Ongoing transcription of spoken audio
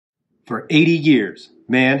For 80 years,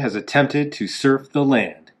 man has attempted to surf the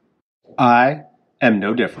land. I am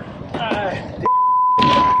no different.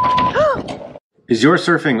 Is your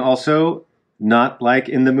surfing also not like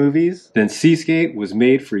in the movies? Then SEASKATE was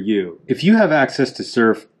made for you. If you have access to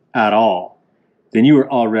surf at all, then you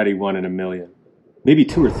are already 1 in a million. Maybe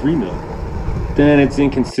 2 or 3 million. Then it's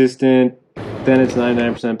inconsistent. Then it's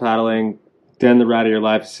 99% paddling. Then the ride of your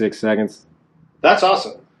life is 6 seconds. That's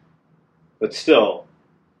awesome. But still,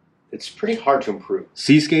 it's pretty hard to improve.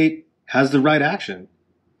 SEASKATE has the right action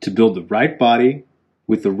to build the right body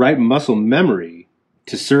with the right muscle memory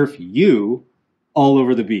to surf you all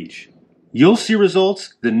over the beach. You'll see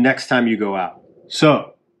results the next time you go out.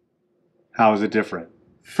 So, how is it different?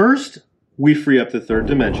 First, we free up the third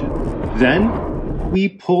dimension. Then, we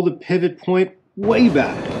pull the pivot point way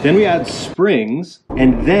back. Then we add springs,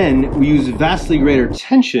 and then we use vastly greater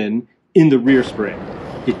tension in the rear spring.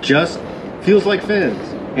 It just feels like fins,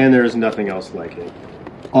 and there's nothing else like it.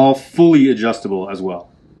 All fully adjustable as well.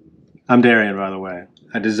 I'm Darian, by the way.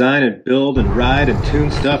 I design and build and ride and tune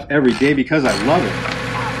stuff every day because I love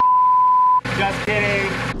it. Just kidding.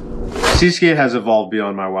 SEASKATE has evolved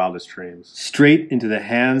beyond my wildest dreams. Straight into the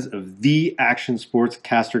hands of the action sports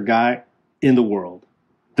caster guy in the world.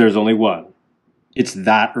 There's only one. It's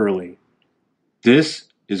that early. This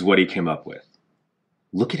is what he came up with.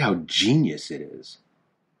 Look at how genius it is.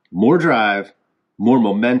 More drive, more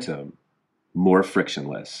momentum, more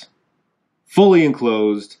frictionless. Fully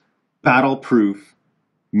enclosed, battle-proof,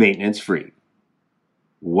 maintenance-free.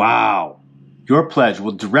 Wow! Your pledge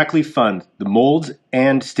will directly fund the molds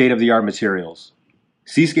and state-of-the-art materials.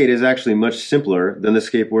 SEASKATE is actually much simpler than the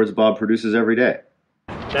skateboards Bob produces every day.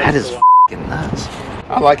 That is f***ing nuts.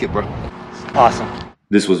 I like it, bro. It's awesome.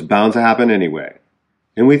 This was bound to happen anyway,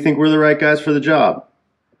 and we think we're the right guys for the job.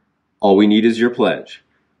 All we need is your pledge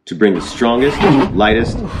to bring the strongest,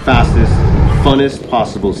 lightest, fastest, funnest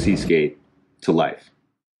possible SEASKATE to life.